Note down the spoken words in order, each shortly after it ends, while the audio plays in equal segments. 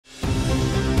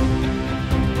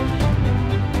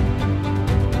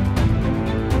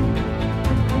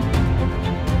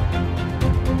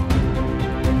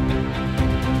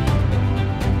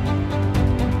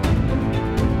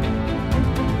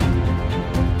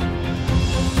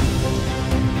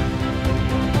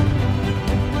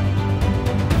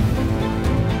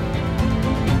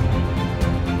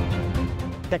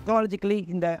Technologically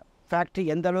இந்த factory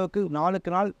எந்த அளவுக்கு நாளுக்கு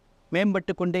நாள்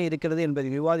மேம்பட்டு கொண்டே இருக்கிறது என்பதை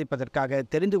விவாதிப்பதற்காக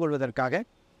தெரிந்து கொள்வதற்காக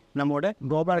நம்மோட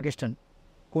Gopalakrishnan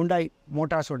Hyundai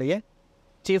மோட்டார்ஸுடைய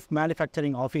chief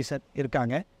manufacturing officer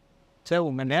இருக்காங்க. சார்,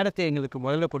 உங்கள் நேரத்தை எங்களுக்கு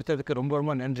முதல்ல கொடுத்ததுக்கு ரொம்ப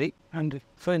ரொம்ப நன்றி.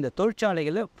 ஸோ இந்த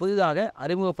தொழிற்சாலைகளில் புதிதாக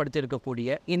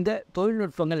அறிமுகப்படுத்தியிருக்கக்கூடிய இந்த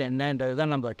தொழில்நுட்பங்கள் என்னன்றது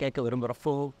தான் நம்ம கேட்க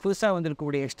விரும்புகிறோம். புதுசாக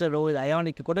வந்திருக்கக்கூடிய எக்ஸ்ட்ரோ இது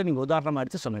அயானிக்கு கூட நீங்கள் உதாரணமாக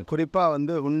எடுத்து சொன்னீங்க. குறிப்பாக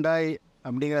வந்து ஹுண்டாய்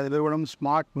அப்படிங்கிற நிறுவனம்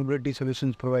ஸ்மார்ட் மொபிலிட்டி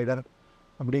சொல்யூஷன்ஸ் ப்ரொவைடர்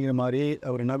அப்படிங்கிற மாதிரி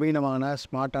ஒரு நவீனமான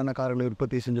ஸ்மார்ட்டான கார்களை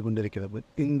உற்பத்தி செஞ்சு கொண்டிருக்கிறது.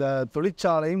 இந்த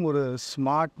தொழிற்சாலையும் ஒரு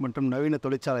ஸ்மார்ட் மற்றும் நவீன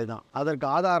தொழிற்சாலை தான். அதற்கு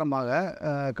ஆதாரமாக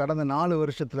கடந்த 4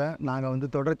 வருஷத்தில் நாங்கள் வந்து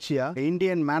தொடர்ச்சியாக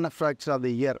Indian manufacture of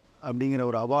the year அப்படிங்கிற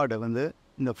ஒரு அவார்டை வந்து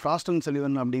இந்த ஃப்ராஸ்ட் அண்ட்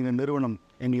சலிவன் அப்படிங்கிற நிறுவனம்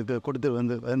எங்களுக்கு கொடுத்து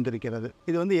வந்திருக்கிறது.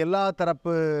 இது வந்து எல்லா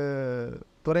தரப்பு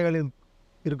துறைகளில்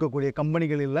இருக்கக்கூடிய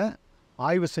கம்பெனிகளில்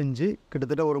ஆய்வு செஞ்சு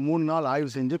கிட்டத்தட்ட ஒரு 3 நாள் ஆய்வு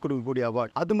செஞ்சு கொடுக்கக்கூடிய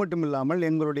அவார்டு. அது மட்டும் இல்லாமல்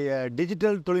எங்களுடைய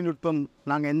டிஜிட்டல் தொழில்நுட்பம்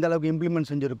நாங்கள் எந்த அளவுக்கு இம்ப்ளிமெண்ட்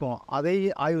செஞ்சுருக்கோம் அதை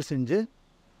ஆய்வு செஞ்சு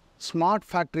smart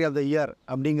factory of the year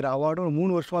அப்படிங்கிற அவார்டும் ஒரு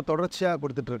 3 வருஷமாக தொடர்ச்சியாக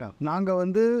கொடுத்துட்ருக்காங்க. நாங்கள்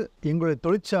வந்து எங்களுடைய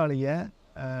தொழிற்சாலையை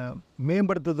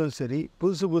மேம்படுத்துவதும் சரி,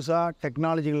 புதுசாக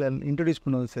டெக்னாலஜிகளை இன்ட்ரடியூஸ்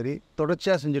பண்ணுவதும் சரி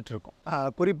தொடர்ச்சியாக செஞ்சிட்ருக்கோம்.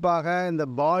 குறிப்பாக இந்த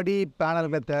பாடி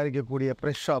பேனல்களை தயாரிக்கக்கூடிய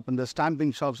ப்ரெஷ் ஷாப், இந்த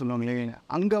ஸ்டாம்பிங் ஷாப் சொல்லுவாங்க இல்லைங்க,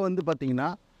 அங்கே வந்து பார்த்திங்கன்னா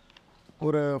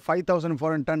ஒரு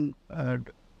 5400 டன்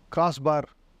கிராஸ் பார்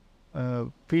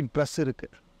ஃபீட் ப்ரெஸ்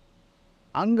இருக்குது.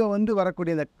 அங்கே வந்து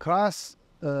வரக்கூடிய இந்த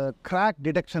கிராக்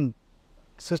டிடெக்ஷன்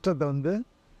சிஸ்டத்தை வந்து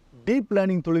டீப்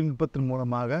லேர்னிங் தொழில்நுட்பத்தின்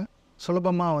மூலமாக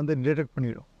சுலபமாக வந்து டிடெக்ட்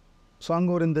பண்ணிடும். ஸோ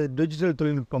அங்கே ஒரு இந்த டிஜிட்டல்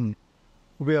தொழில்நுட்பம்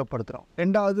உபயோகப்படுத்துகிறோம்.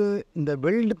 ரெண்டாவது, இந்த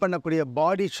வெல்டு பண்ணக்கூடிய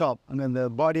பாடி ஷாப், அங்கே இந்த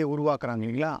பாடியை உருவாக்குறாங்க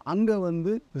இல்லைங்களா, அங்கே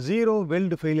வந்து 0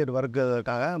 வெல்டு ஃபெயிலியர்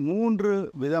வர்றதுக்காக 3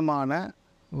 விதமான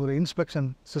ஒரு இன்ஸ்பெக்ஷன்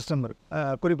சிஸ்டம்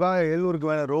இருக்குது. குறிப்பாக 700க்கு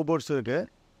மேலே ரோபோட்ஸ் இருக்குது.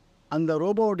 அந்த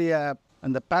ரோபோவுடைய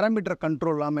அந்த பேராமீட்டர்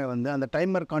கண்ட்ரோல் எல்லாமே வந்து அந்த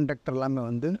டைமர் கான்டாக்டர் எல்லாமே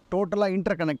வந்து டோட்டலாக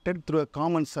inter connected through a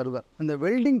common server. அந்த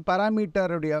வெல்டிங்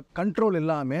பேராமீட்டருடைய கண்ட்ரோல்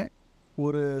எல்லாமே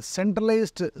ஒரு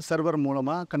சென்ட்ரலைஸ்டு சர்வர்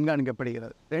மூலமாக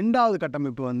கண்காணிக்கப்படுகிறது. ரெண்டாவது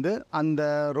கட்டமைப்பு வந்து அந்த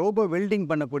ரோபோ வெல்டிங்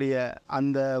பண்ணக்கூடிய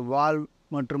அந்த வால்வ்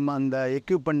மற்றும் அந்த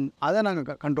எக்யூப்மெண்ட் அதை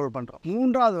நாங்கள் கண்ட்ரோல் பண்ணுறோம்.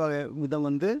 மூன்றாவது வகை விதம்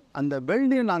வந்து அந்த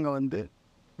வெல்டிங் நாங்கள் வந்து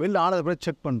வெல்ட் ஆனதை கூட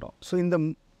செக் பண்ணுறோம். ஸோ இந்த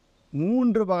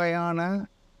 3 வகையான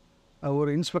ஒரு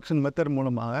இன்ஸ்பெக்ஷன் மெத்தட்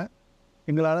மூலமாக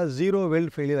எங்களால் 0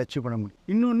 வெல்ட் ஃபெயிலியர் அச்சீவ் பண்ண முடியும்.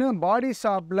 இன்னொன்று, பாடி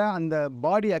ஷாப்பில் அந்த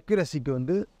பாடி அக்யூரசிக்கு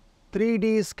வந்து 3D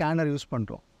ஸ்கேனர் யூஸ்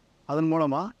பண்ணுறோம். அதன்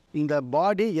மூலமாக இந்த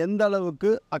பாடி எந்த அளவுக்கு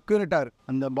அக்யூரேட்டாக இருக்குது,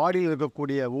 அந்த பாடியில்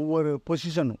இருக்கக்கூடிய ஒவ்வொரு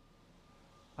பொசிஷனும்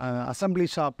அசம்பிளி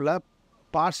ஷாப்பில்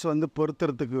பார்ட்ஸ் வந்து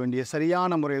பொருத்துறதுக்கு வேண்டிய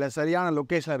சரியான முறையில் சரியான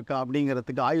லொக்கேஷன் இருக்கா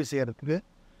அப்படிங்கிறதுக்கு ஆய்வு செய்கிறதுக்கு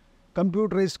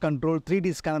கம்ப்யூட்டரைஸ்ட் கண்ட்ரோல் 3D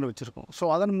ஸ்கேனர் வச்சுருக்கோம். ஸோ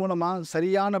அதன் மூலமாக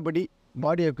சரியானபடி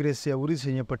பாடி அக்யூரேசியை உறுதி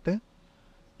செய்யப்பட்டு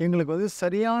எங்களுக்கு வந்து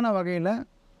சரியான வகையில்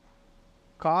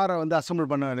காரை வந்து அசம்பிள்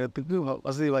பண்ணுறதுக்கு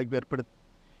வசதி வாய்ப்பு ஏற்படுது.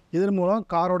 இதன் மூலம்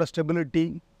காரோட stability,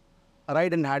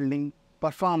 right and handling,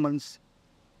 performance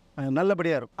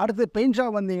நல்லபடியாக இருக்கும். அடுத்து பெயிண்ட்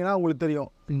ஷாப் வந்தீங்கன்னா உங்களுக்கு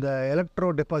தெரியும், இந்த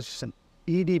எலக்ட்ரோ டெபாசிஷன்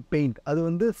இடி பெயிண்ட், அது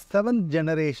வந்து 7th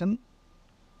generation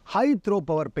high throw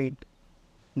power paint.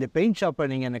 இந்த பெயிண்ட் ஷாப்பை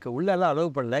நீங்கள் எனக்கு உள்ளெல்லாம்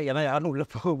அலோவ் பண்ணல, ஏன்னா யாரும் உள்ளே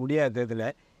போக முடியாது இதில்.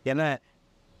 ஏன்னா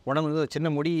உடம்பு வந்து சின்ன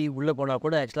முடி உள்ளே போனால்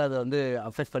கூட ஆக்சுவலாக அதை வந்து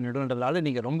அஃபெக்ட் பண்ணிவிடுன்றதுனால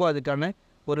நீங்கள் ரொம்ப அதுக்கான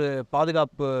ஒரு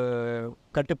பாதுகாப்பு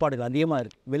கட்டுப்பாடுகள் அதிகமாக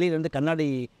இருக்குது. வெளியிலேருந்து கண்ணாடி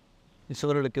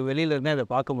சுவர்களுக்கு வெளியிலேருந்தே அதை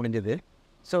பார்க்க முடிஞ்சது.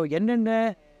 ஸோ என்னென்ன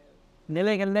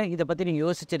நிலைகளில் இதை பற்றி நீங்கள்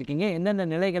யோசிச்சுருக்கீங்க, என்னென்ன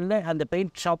நிலைகளில் அந்த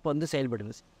பெயிண்ட் ஷாப் வந்து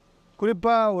செயல்படுது?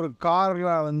 குறிப்பாக ஒரு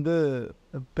காரில் வந்து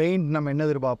பெயிண்ட் நம்ம என்ன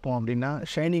எதிர்பார்ப்போம் அப்படின்னா,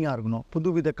 ஷைனிங்காக இருக்கணும்,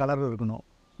 புதுவித கலர் இருக்கணும்,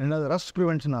 என்னது ரஸ்ட்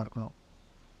ப்ரிவென்ஷனாக இருக்கணும்.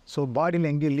 ஸோ பாடியில்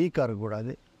எங்கேயும் லீக்காக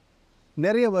இருக்கக்கூடாது,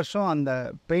 நிறைய வருஷம் அந்த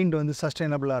பெயிண்ட் வந்து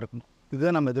சஸ்டைனபிளாக இருக்கணும்.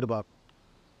 இதுதான் நம்ம எதிர்பார்ப்போம்.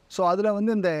 ஸோ அதில்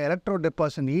வந்து இந்த எலக்ட்ரோ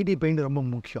டெபாசிஷன் இடி பெயிண்ட் ரொம்ப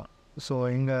முக்கியம். ஸோ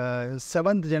எங்கள்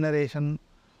 7th generation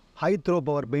high throw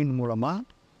power paint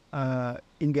மூலமாக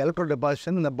இங்கே எலக்ட்ரோ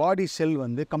டெபாசிஷன் இந்த பாடி செல்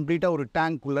வந்து கம்ப்ளீட்டாக ஒரு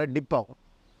டேங்க்குள்ளே டிப் ஆகும்.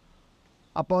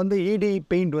 அப்போ வந்து இடி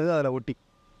பெயிண்ட் வந்து அதில் ஒட்டி.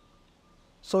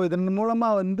 ஸோ இதன்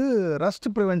மூலமாக வந்து ரஸ்ட்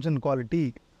ப்ரிவென்ஷன் குவாலிட்டி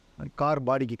கார்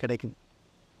பாடிக்கு கிடைக்கும்.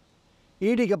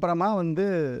 இடிக்கு அப்புறமா வந்து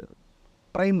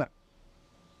ப்ரைமர்,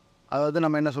 அதாவது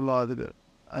நம்ம என்ன சொல்லுவோம், அதுக்கு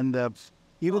அந்த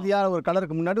இறுதியாக ஒரு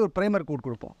கலருக்கு முன்னாடி ஒரு ப்ரைமர் கோட்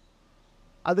கொடுப்போம்.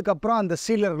 அதுக்கப்புறம் அந்த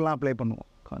சீலர்லாம் அப்ளை பண்ணுவோம்.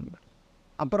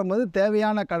 அப்புறம் வந்து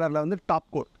தேவையான கலரில் வந்து டாப்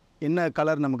கோட், என்ன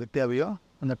கலர் நமக்கு தேவையோ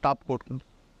அந்த டாப் கோட்.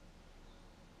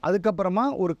 அதுக்கப்புறமா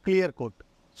ஒரு கிளியர் கோட்.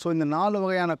 ஸோ இந்த 4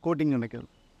 வகையான கோட்டிங் நடக்குது.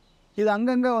 இது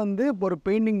அங்கங்கே வந்து ஒரு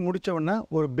பெயிண்டிங் முடித்த உடனே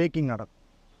ஒரு பேக்கிங் நடக்கும்,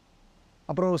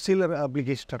 அப்புறம் ஒரு சீலர்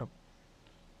அப்ளிகேஷன் நடக்கும்.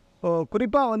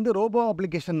 குறிப்பாக வந்து ரோபோ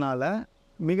அப்ளிகேஷனால்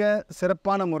மிக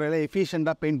சிறப்பான முறையில்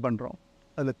எஃபிஷியண்ட்டாக பெயிண்ட் பண்ணுறோம்.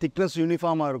 அதில் திக்னஸ்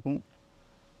யூனிஃபார்மாக இருக்கும்.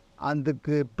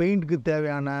 அதுக்கு பெயிண்ட்டுக்கு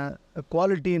தேவையான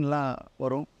குவாலிட்டின்லாம்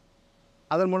வரும்.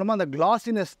 அதன் மூலமாக அந்த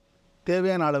கிளாஸினஸ்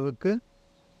தேவையான அளவுக்கு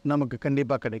நமக்கு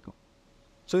கண்டிப்பாக கிடைக்கும்.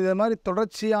 ஸோ இதை மாதிரி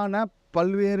தொடர்ச்சியான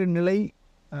பல்வேறு நிலை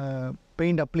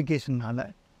பெயிண்ட் அப்ளிகேஷனால்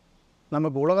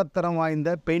நமக்கு உலகத்தரம் வாய்ந்த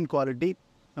பெயிண்ட் குவாலிட்டி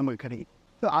நமக்கு கிடைக்கும்.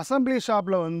 ஸோ அசம்பிளி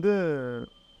ஷாப்பில் வந்து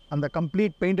அந்த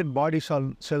கம்ப்ளீட் பெயிண்டட் பாடி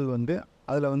செல் வந்து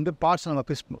அதில் வந்து பார்ட்ஸ் நம்ம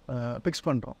ஃபிக்ஸ்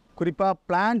பண்ணுறோம். குறிப்பாக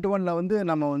பிளான்ட் 1ல் வந்து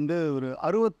நம்ம வந்து ஒரு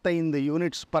 65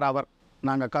 யூனிட்ஸ் பர் ஹவர்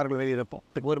நாங்கள் கார்கள் வெளியிருப்போம்.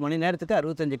 ஒரு மணி நேரத்துக்கு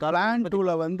 65 கார். பிளான்ட்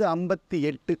 2ல் வந்து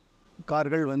 58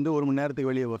 கார்கள் வந்து ஒரு மணி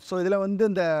நேரத்துக்கு வெளியே வரும். ஸோ இதில் வந்து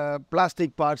இந்த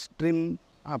பிளாஸ்டிக் பார்ட்ஸ், ட்ரிம்,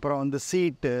 அப்புறம் வந்து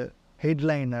சீட்டு,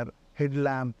 ஹெட்லைனர்,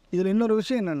 ஹெட்லேம்ப். இதில் இன்னொரு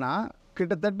விஷயம் என்னென்னா,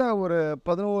 கிட்டத்தட்ட ஒரு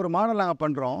 11 மாடல் நாங்கள்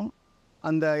பண்ணுறோம்.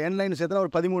 அந்த என்லைன் சேர்த்துல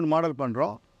ஒரு 13 மாடல்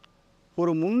பண்ணுறோம்.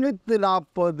 ஒரு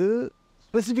 340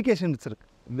 ஸ்பெசிஃபிகேஷன்ஸ் இருக்குது.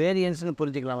 வேரியன்ஸ்னு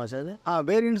புரிஞ்சுக்கலாமா சார்?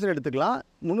 வேரியன்ஸ் எடுத்துக்கலாம்.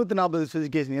 340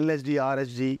 ஸ்பெசிஃபிகேஷன், எல்எஸ்டி,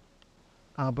 ஆர்எஸ்டி,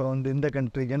 அப்புறம் வந்து இந்த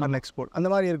கண்ட்ரி ஜெனரல் எக்ஸ்போர்ட், அந்த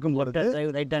மாதிரி இருக்கும் பொழுது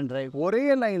ரைட் ஹேண்ட் டிரைவ் ஒரே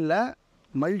லைனில்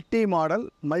மல்டி மாடல்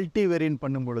மல்டி வேரியன்ட்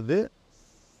பண்ணும் பொழுது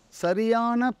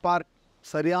சரியான பார்ட்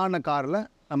சரியான காரில்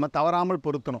நம்ம தவறாமல்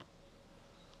பொருத்தணும்.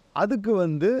 அதுக்கு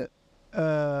வந்து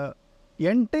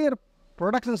என்டையர்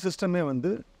ப்ரொடக்ஷன் சிஸ்டமே வந்து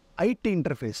ஐடி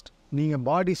இன்டர்ஃபேஸ்ட். நீங்கள்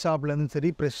பாடி ஷாப்லேருந்து சரி,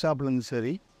 ப்ரெஸ் ஷாப்லேருந்து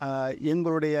சரி,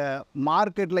 எங்களுடைய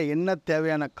மார்க்கெட்டில் என்ன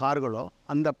தேவையான கார்களோ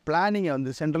அந்த பிளானிங்கை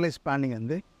வந்து சென்ட்ரலைஸ் பிளானிங்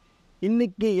வந்து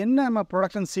இன்றைக்கி என்ன நம்ம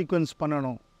ப்ரொடக்ஷன் சீக்வன்ஸ்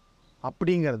பண்ணணும்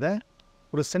அப்படிங்கிறத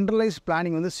ஒரு சென்ட்ரலைஸ்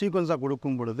பிளானிங் வந்து சீக்வன்ஸாக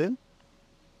கொடுக்கும் பொழுது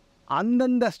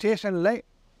அந்தந்த ஸ்டேஷனில்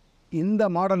இந்த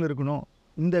மாடல் இருக்கணும்,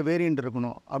 இந்த வேரியண்ட்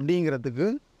இருக்கணும் அப்படிங்கிறதுக்கு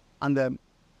அந்த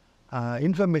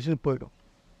இன்ஃபர்மேஷன் போயிடும்.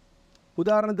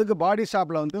 உதாரணத்துக்கு பாடி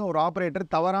ஷாப்பில் வந்து ஒரு ஆப்ரேட்டர்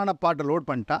தவறான பார்ட்டை லோட்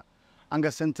பண்ணிட்டா அங்கே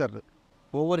சென்சர் இருக்குது.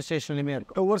 ஒவ்வொரு ஸ்டேஷன்லையுமே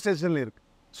இருக்குது. ஒவ்வொரு ஸ்டேஷன்லையும் இருக்குது.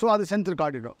 ஸோ அது சென்சர்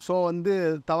காட்டிடும். ஸோ வந்து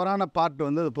தவறான பார்ட்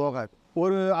வந்து அது போகாது.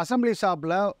 ஒரு அசம்பிளி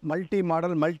ஷாப்பில் மல்டி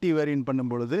மாடல் மல்டி வேரியன்ட்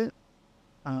பண்ணும் பொழுது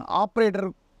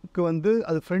ஆப்ரேட்டருக்கு வந்து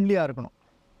அது ஃப்ரெண்ட்லியாக இருக்கணும்.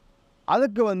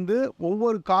 அதுக்கு வந்து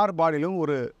ஒவ்வொரு கார் பாடியிலும்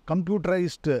ஒரு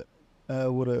கம்ப்யூட்டரைஸ்டு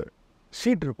ஒரு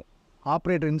ஷீட் இருக்கும்,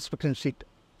 ஆப்ரேட்டர் இன்ஸ்பெக்ஷன் ஷீட்.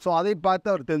 ஸோ அதை பார்த்து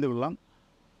அவர் தெரிந்து கொள்ளலாம்.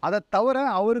 அதை தவிர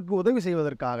அவருக்கு உதவி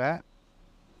செய்வதற்காக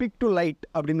பிக் டு லைட்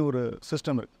அப்படின்னு ஒரு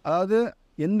சிஸ்டம் இருக்குது. அதாவது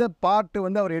எந்த பார்ட்டு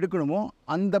வந்து அவர் எடுக்கணுமோ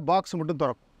அந்த பாக்ஸ் மட்டும்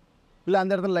திறக்கும், இல்லை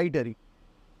அந்த இடத்துல லைட் எரியும்.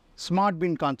 ஸ்மார்ட்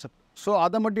பின் கான்செப்ட். ஸோ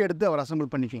அதை மட்டும் எடுத்து அவர்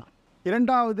அசம்பிள் பண்ணிக்கலாம்.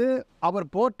 இரண்டாவது, அவர்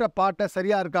போட்ட பார்ட்டை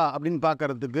சரியாக இருக்கா அப்படின்னு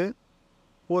பார்க்குறதுக்கு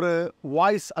ஒரு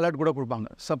வாய்ஸ் அலர்ட் கூட கொடுப்பாங்க.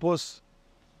 சப்போஸ்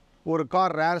ஒரு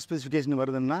கார் ரேர் ஸ்பெசிஃபிகேஷன்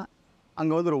வருதுன்னா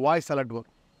அங்கே வந்து ஒரு வாய்ஸ் அலர்ட்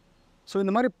வரும். ஸோ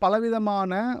இந்த மாதிரி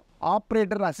பலவிதமான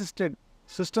ஆப்ரேட்டர் அசிஸ்டட்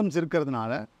சிஸ்டம்ஸ்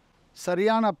இருக்கிறதுனால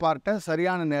சரியான பார்ட்டை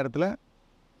சரியான நேரத்தில்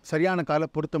சரியான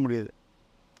காரில் பொருத்த முடியுது.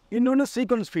 இன்னொன்று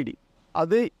சீக்வன்ஸ் ஃபீடிங்.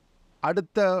 அது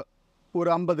அடுத்த ஒரு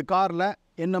 50 காரில்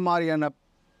என்ன மாதிரியான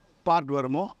பார்ட்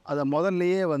வருமோ அதை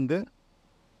முதல்லையே வந்து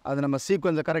அதை நம்ம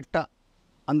சீக்வன்ஸை கரெக்டாக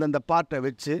அந்தந்த பார்ட்டை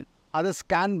வச்சு அதை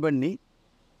ஸ்கேன் பண்ணி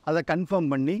அதை கன்ஃபார்ம்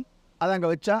பண்ணி அதை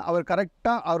அங்கே வச்சா அவர்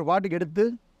கரெக்டாக அவர் பாட்டுக்கு எடுத்து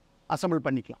அசம்பிள்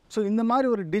பண்ணிக்கலாம். ஸோ இந்த மாதிரி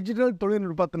ஒரு டிஜிட்டல்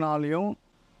தொழில்நுட்பத்தினாலையும்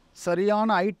சரியான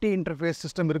ஐடி இன்டர்ஃபேஸ்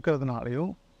சிஸ்டம்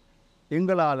இருக்கிறதுனாலையும்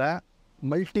எங்களால்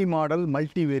மல்டி மாடல்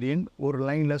மல்டி வேரியன்ட் ஒரு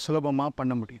லைனில் சுலபமாக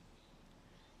பண்ண முடியும்.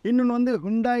 இன்னொன்று வந்து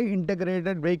Hyundai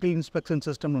இன்டகிரேட்டட் வெஹிக்கிள் இன்ஸ்பெக்ஷன்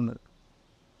சிஸ்டம்னு ஒன்று இருக்குது.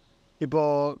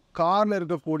 இப்போது காரில்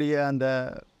இருக்கக்கூடிய அந்த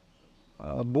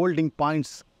போல்டிங்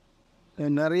பாயிண்ட்ஸ்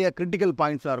நிறைய கிரிட்டிக்கல்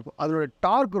பாயிண்ட்ஸாக இருக்கும். அதோட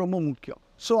டார்க் ரொம்ப முக்கியம்.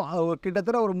 ஸோ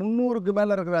கிட்டத்தட்ட ஒரு 300க்கு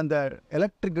மேலே இருக்கிற அந்த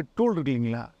எலக்ட்ரிக் டூல் இருக்கு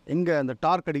இல்லைங்களா, எங்கே அந்த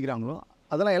டார்க் அடிக்கிறாங்களோ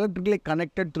அதெல்லாம் electrically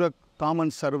connected to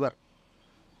common server.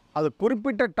 அது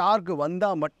குறிப்பிட்ட டார்க்கு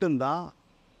வந்தால் மட்டும்தான்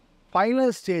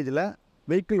ஃபைனல் ஸ்டேஜில்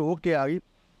வெஹிக்கிள் ஓகே ஆகி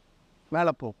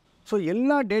மேலே போகும். ஸோ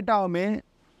எல்லா டேட்டாவுமே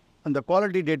அந்த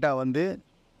குவாலிட்டி டேட்டா வந்து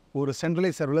ஒரு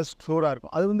சென்ட்ரலைஸ் சர்வரில் ஸ்டோராக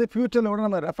இருக்கும். அது வந்து ஃப்யூச்சரில் கூட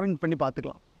நம்ம ரெஃபரன்ஸ் பண்ணி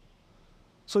பார்த்துக்கலாம்.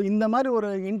 ஸோ இந்த மாதிரி ஒரு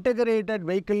இன்டகிரேட்டட்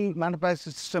வெஹிக்கிள்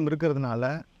மேனுஃபேக்சர் சிஸ்டம் இருக்கிறதுனால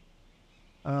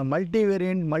மல்டி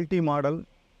வேரியன்ட் மல்டி மாடல்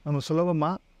நம்ம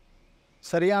சுலபமாக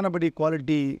சரியானபடி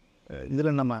குவாலிட்டி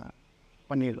இதில் நம்ம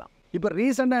பண்ணிடலாம். இப்போ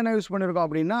ரீசெண்டாக என்ன யூஸ் பண்ணியிருக்கோம்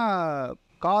அப்படின்னா,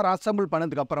 கார் அசம்பிள்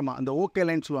பண்ணதுக்கு அப்புறமா அந்த ஓகே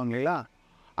லைன் சொல்லுவாங்க இல்லையா,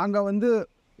 அங்கே வந்து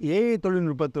ஏஐ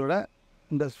தொழில்நுட்பத்தோட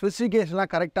இந்த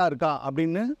ஸ்பெசிஃபிகேஷன்லாம் கரெக்டாக இருக்கா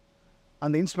அப்படின்னு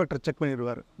அந்த இன்ஸ்பெக்டர் செக்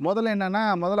பண்ணிடுவார்.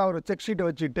 முதல்ல அவர் செக் ஷீட்டை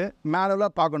வச்சுட்டு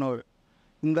மேனுவலாக பார்க்கணும். அவர்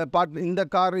இந்த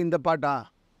கார் இந்த பாட்டா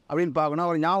அப்படின்னு பார்க்கணும்,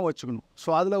 அவர் ஞாபகம் வச்சுக்கணும். ஸோ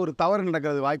அதில் ஒரு தவறு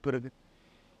நடக்கிறது வாய்ப்பு இருக்குது.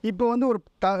 இப்போ வந்து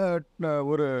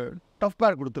ஒரு டஃப்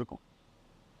பேட் கொடுத்துருக்கோம்.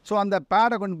 ஸோ அந்த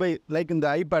பேடை கொண்டு போய் லைக் இந்த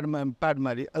பேட்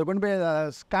மாதிரி அதை கொண்டு போய்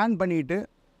ஸ்கேன் பண்ணிவிட்டு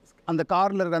அந்த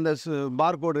காரில் இருக்கிற அந்த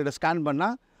பார்கோடு ஸ்கேன்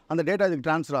பண்ணால் அந்த டேட்டா இதுக்கு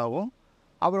ட்ரான்ஸ்ஃபர் ஆகும்.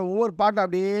 அப்புறம் ஒவ்வொரு பாட்டை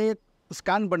அப்படியே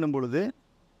ஸ்கேன் பண்ணும் பொழுது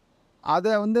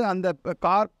அதை வந்து அந்த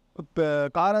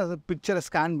காரை பிக்சரை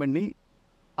ஸ்கேன் பண்ணி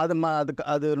அதுக்கு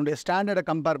அதனுடைய ஸ்டாண்டர்டை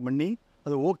கம்பேர் பண்ணி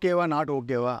அது ஓகேவா நாட்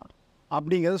ஓகேவா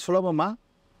அப்படிங்கிறது சுலபமாக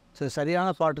சரியான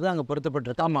பாட்டு தான் அங்கே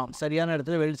பொருத்தப்பட்டிருக்கு. ஆமாம், சரியான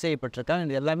இடத்துல வெல்ட் செய்யப்பட்டிருக்காங்க.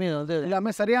 இது எல்லாமே வந்து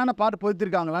எல்லாமே சரியான பார்ட்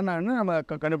பொறுத்திருக்காங்களான்னு நம்ம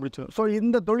கண்டுபிடிச்சோம். ஸோ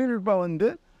இந்த தொழில்நுட்பம் வந்து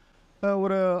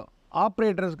ஒரு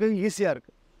ஆப்ரேட்டர்ஸ்க்கு ஈஸியாக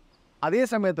இருக்குது. அதே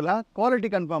சமயத்தில் குவாலிட்டி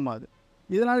கன்ஃபார்ம் ஆகுது.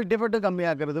 இதனால் டிஃபெக்ட்டு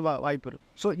கம்மியாகிறது வாய்ப்பு இருக்குது.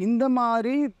 ஸோ இந்த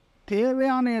மாதிரி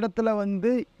தேவையான இடத்துல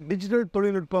வந்து டிஜிட்டல்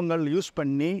தொழில்நுட்பங்கள் யூஸ்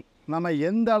பண்ணி நம்ம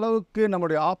எந்த அளவுக்கு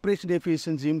நம்மளுடைய ஆப்ரேஷன்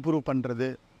எஃபிஷியன்சி இம்ப்ரூவ் பண்ணுறது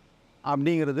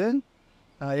அப்படிங்கிறது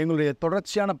எங்களுடைய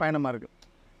தொடர்ச்சியான பயணமாக இருக்குது.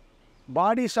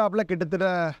 பாடி ஷாப்பில் கிட்டத்தட்ட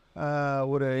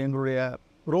ஒரு எங்களுடைய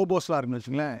ரோபோஸ்லாம் இருக்குன்னு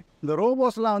வச்சுங்களேன். இந்த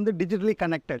ரோபோஸ்லாம் வந்து டிஜிட்டலி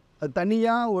கனெக்டட். அது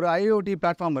தனியாக ஒரு ஐஓடி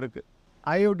பிளாட்ஃபார்ம் இருக்குது,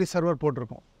 ஐஓடி சர்வர்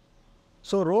போட்டிருக்கோம்.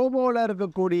 ஸோ ரோபோவில்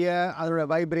இருக்கக்கூடிய அதோடய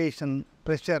வைப்ரேஷன்,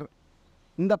 ப்ரெஷர்,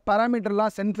 இந்த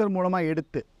பேராமீட்டர்லாம் சென்சர் மூலமாக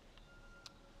எடுத்து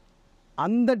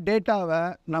அந்த டேட்டாவை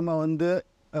நம்ம வந்து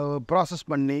ப்ராசஸ்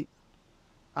பண்ணி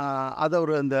அதை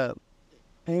ஒரு அந்த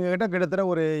எங்கள்கிட்ட கிட்டத்தட்ட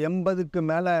ஒரு 80க்கு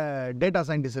மேலே டேட்டா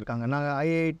சயின்டிஸ்ட் இருக்காங்க. நாங்கள்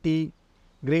ஐஐடி,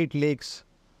 கிரேட் லேக்ஸ்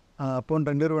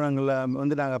போன்ற நிறுவனங்களில்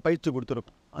வந்து நாங்கள் பயிற்சி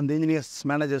கொடுத்துருக்கோம். அந்த இன்ஜினியர்ஸ்,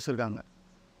 மேனேஜர்ஸ் இருக்காங்க.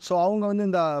 ஸோ அவங்க வந்து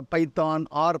இந்த பைத்தான்,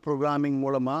 ஆர் ப்ரோக்ராமிங்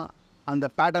மூலமாக அந்த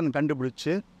பேட்டர்ன்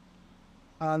கண்டுபிடிச்சி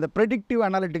அந்த ப்ரெடிக்டிவ்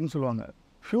அனாலிட்டிக்னு சொல்லுவாங்க.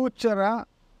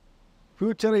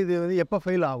 ஃப்யூச்சர் இது வந்து எப்போ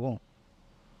ஃபெயில் ஆகும்,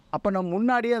 அப்போ நம்ம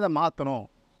முன்னாடியே அதை மாற்றணும்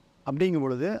அப்படிங்கும்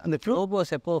பொழுது அந்த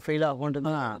ரோபோஸ் எப்போ ஃபெயில்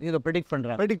ஆகும்ன்றது இதை ப்ரெடிக்ட்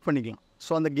பண்ணிக்கலாம்.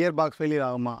 ஸோ அந்த கியர் பாக்ஸ் ஃபெயிலியர்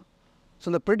ஆகுமா? ஸோ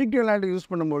அந்த ப்ரெடிக்டிவ் அனாலிட்டிக் யூஸ்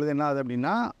பண்ணும்பொழுது என்ன ஆகுது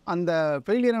அப்படின்னா, அந்த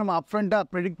ஃபெயிலியரை நம்ம அப்ஃப்ரண்ட்டாக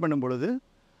ப்ரெடிக்ட் பண்ணும் பொழுது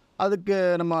அதுக்கு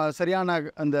நம்ம சரியான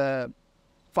அந்த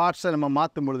பார்ட்ஸை நம்ம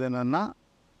மாற்றும் பொழுது என்னென்னா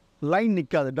லைன்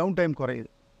நிற்காது, டவுன் டைம் குறையுது.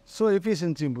 ஸோ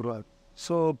எஃபிஷியன்சி இம்ப்ரூவ் ஆகுது.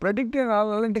 ஸோ ப்ரெடிக்டிவ்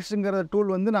அனாலிட்டிக்ஸுங்கிற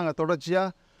டூல் வந்து நாங்கள்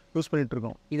தொடர்ச்சியாக யூஸ்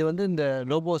பண்ணிகிட்ருக்கோம். இது வந்து இந்த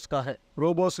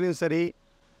ரோபோஸ்லேயும் சரி,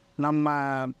 நம்ம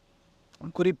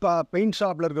குறிப்பாக பெயிண்ட்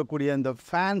ஷாப்பில் இருக்கக்கூடிய அந்த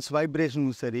ஃபேன்ஸ்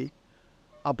வைப்ரேஷனும் சரி,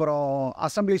 அப்புறம்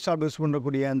அசம்பிளி ஷாப் யூஸ்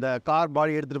பண்ணக்கூடிய அந்த கார்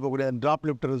பாடி எடுத்துகிட்டு போகக்கூடிய அந்த ட்ராப்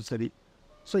லிஃப்டரும் சரி.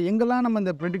 ஸோ எங்கெல்லாம் நம்ம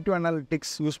இந்த ப்ரெடிக்டிவ்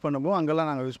அனாலிட்டிக்ஸ் யூஸ் பண்ணுமோ அங்கெல்லாம்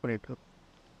நாங்கள் யூஸ் பண்ணிகிட்ருக்கோம்.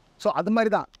 ஸோ அது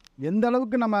மாதிரி தான் எந்த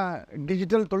அளவுக்கு நம்ம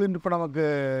டிஜிட்டல் தொழில்நுட்பம் நமக்கு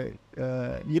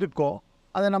இருக்கோ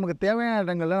அதை நமக்கு தேவையான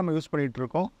இடங்களில் நம்ம யூஸ்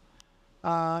பண்ணிகிட்ருக்கோம்.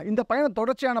 இந்த பயணம்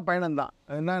தொடர்ச்சியான பயணம் தான்.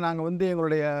 ஏன்னா நாங்கள் வந்து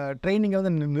எங்களுடைய ட்ரைனிங்கை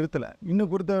வந்து நிறுத்தலை.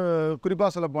 இன்னும் குறிப்பாக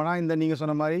சொல்ல போனால் இந்த நீங்கள்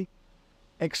சொன்ன மாதிரி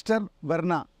எக்ஸ்டர்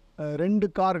வெர்னா 2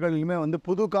 கார்களையுமே வந்து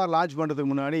புது கார் லான்ச் பண்ணுறதுக்கு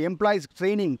முன்னாடி எம்ப்ளாயீஸ்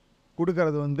ட்ரைனிங்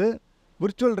கொடுக்கறது வந்து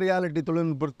விர்ச்சுவல் ரியாலிட்டி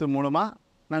தொழில்நுட்பத்தின் மூலமாக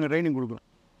நாங்கள் ட்ரைனிங் கொடுக்குறோம்.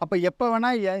 அப்போ எப்போ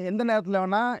வேணால் எந்த நேரத்தில்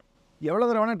வேணால் எவ்வளோ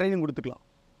தூரம் வேணால் ட்ரைனிங் கொடுத்துக்கலாம்.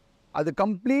 அது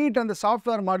கம்ப்ளீட் அந்த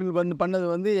சாஃப்ட்வேர் மாடல் வந்து பண்ணது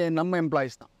வந்து நம்ம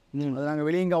எம்ப்ளாயீஸ் தான். அது நாங்கள்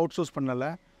வெளியே இங்கே அவுட் சோர்ஸ் பண்ணலை.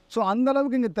 ஸோ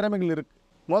அந்தளவுக்கு இங்கே திறமைகள் இருக்குது.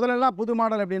 முதல்லலாம் புது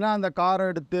மாடல் எப்படின்னா அந்த காரை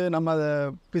எடுத்து நம்ம அதை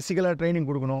ஃபிசிக்கலாக ட்ரைனிங்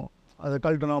கொடுக்கணும், அதை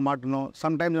கழட்டணும், மாட்டணும்.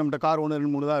 சம்டைம்ஸ் நம்மகிட்ட கார் 1,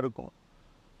 2, 3 தான் இருக்கும்.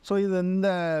 ஸோ இது இந்த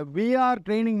விஆர்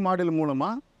ட்ரைனிங் மாடல்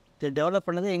மூலமாக டெவலப்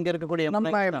பண்ணது எங்கே இருக்கக்கூடிய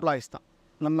நம்ம எம்ப்ளாயீஸ் தான்,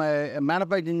 நம்ம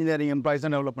மேனுஃபேக்சரிங் இன்ஜினியரிங் எம்ப்ளாயீஸ்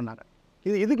தான் டெவலப் பண்ணாங்க.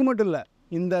 இதுக்கு மட்டும் இல்லை,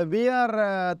 இந்த விஆர்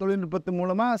தொழில்நுட்பத்து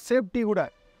மூலமாக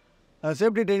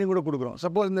சேஃப்டி ட்ரைனிங் கூட கொடுக்குறோம்.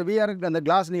 சப்போஸ் இந்த விஆருக்கு அந்த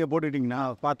கிளாஸ் நீங்கள் போட்டுக்கிட்டிங்கன்னா,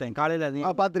 பார்த்தேன் காலையில்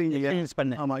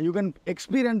பார்த்துருக்கீங்க. ஆமாம், you can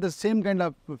experience the same kind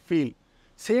of feel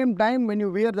same time when you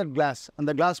wear that class.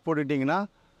 அந்த கிளாஸ் போட்டுட்டிங்கன்னா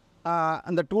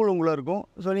அந்த டூல் உங்களை இருக்கும்.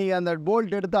 ஸோ நீங்கள் அந்த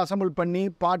போல்ட் எடுத்து அசம்பிள் பண்ணி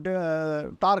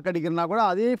டார்க் அடிக்கிறனா கூட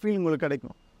அதே ஃபீல் உங்களுக்கு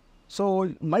கிடைக்கும். ஸோ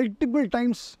மல்டிபிள்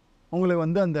டைம்ஸ் உங்களுக்கு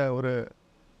வந்து அந்த ஒரு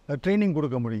ட்ரைனிங்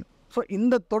கொடுக்க முடியும். ஸோ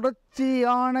இந்த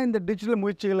தொடர்ச்சியான இந்த டிஜிட்டல்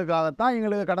முயற்சிகளுக்காகத்தான்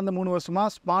எங்களுக்கு கடந்த 3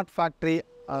 வருஷமாக ஸ்மார்ட் ஃபேக்ட்ரி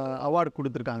அவார்டு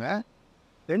கொடுத்துருக்காங்க.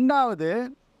 2வது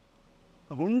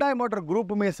ஹுண்டாய் மோட்டார்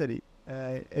குரூப்புமே சரி,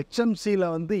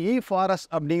 ஹெச்எம்சியில் வந்து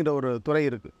ஃபாரஸ்ட் அப்படிங்கிற ஒரு துறை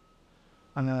இருக்குது.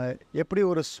 அங்கே எப்படி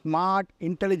ஒரு ஸ்மார்ட்,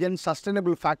 இன்டெலிஜென்ட்,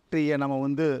 சஸ்டைனபிள் ஃபேக்ட்ரியை நம்ம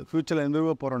வந்து ஃப்யூச்சரில்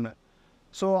நிறுவ போகிறோன்னு.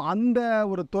 ஸோ அந்த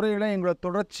ஒரு துறையில் எங்களோட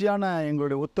தொடர்ச்சியான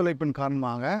எங்களுடைய ஒத்துழைப்பின்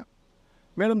காரணமாக,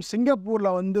 மேலும்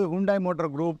சிங்கப்பூரில் வந்து ஹுண்டாய்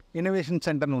மோட்டார் குரூப் இனோவேஷன்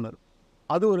சென்டர்னு ஒன்று,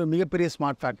 அது ஒரு மிகப்பெரிய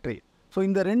ஸ்மார்ட் ஃபேக்ட்ரி. ஸோ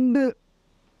இந்த 2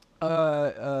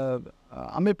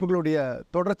 அமைப்புகளுடைய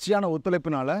தொடர்ச்சியான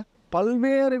ஒத்துழைப்பினால்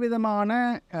பல்வேறு விதமான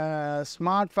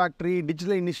ஸ்மார்ட் ஃபேக்ட்ரி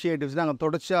டிஜிட்டல் இனிஷியேட்டிவ்ஸ் நாங்கள்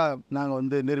தொடர்ச்சியாக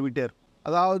வந்து நிறுவிட்டே இருக்கோம்.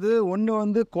 அதாவது ஒன்று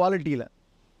வந்து குவாலிட்டியில்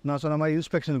நான் சொன்ன மாதிரி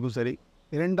இன்ஸ்பெக்ஷனுக்கும் சரி,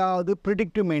 2வது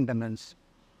ப்ரிடிக்டிவ் மெயின்டெனன்ஸ்,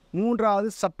 3வது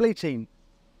சப்ளை செயின்.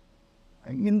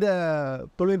 இந்த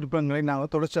தொழில்நுட்பங்களை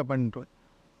நாங்கள் தொடர்ச்சியாக பண்ணிட்டுருக்கோம்.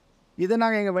 இதை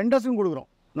நாங்கள் எங்கள் வெண்டர்ஸும் கொடுக்குறோம்.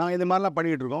 நாங்கள் இது மாதிரிலாம்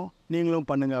பண்ணிகிட்ருக்கோம், நீங்களும்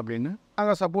பண்ணுங்கள் அப்படின்னு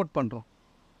நாங்கள் சப்போர்ட் பண்ணுறோம்.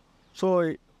 ஸோ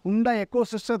ஹுண்டாய் எக்கோ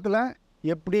சிஸ்டத்தில்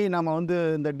எப்படி நம்ம வந்து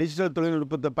இந்த டிஜிட்டல்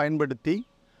தொழில்நுட்பத்தை பயன்படுத்தி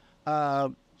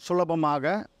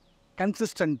சுலபமாக,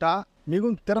 கன்சிஸ்டண்ட்டாக,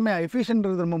 மிகவும் திறமையாக,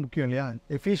 எஃபிஷியன்ட்றது ரொம்ப முக்கியம் இல்லையா,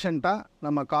 எஃபிஷியண்ட்டாக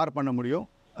நம்ம கார் பண்ண முடியும்.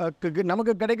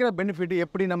 நமக்கு கிடைக்கிற பெனிஃபிட்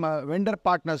எப்படி நம்ம வெண்டர்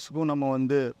பார்ட்னர்ஸுக்கும் நம்ம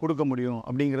வந்து கொடுக்க முடியும்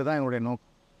அப்படிங்கிறது தான் என்னுடைய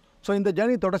நோக்கம். ஸோ இந்த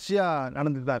ஜர்னி தொடர்ச்சியாக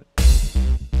நடந்துட்டு தான் இருக்குது.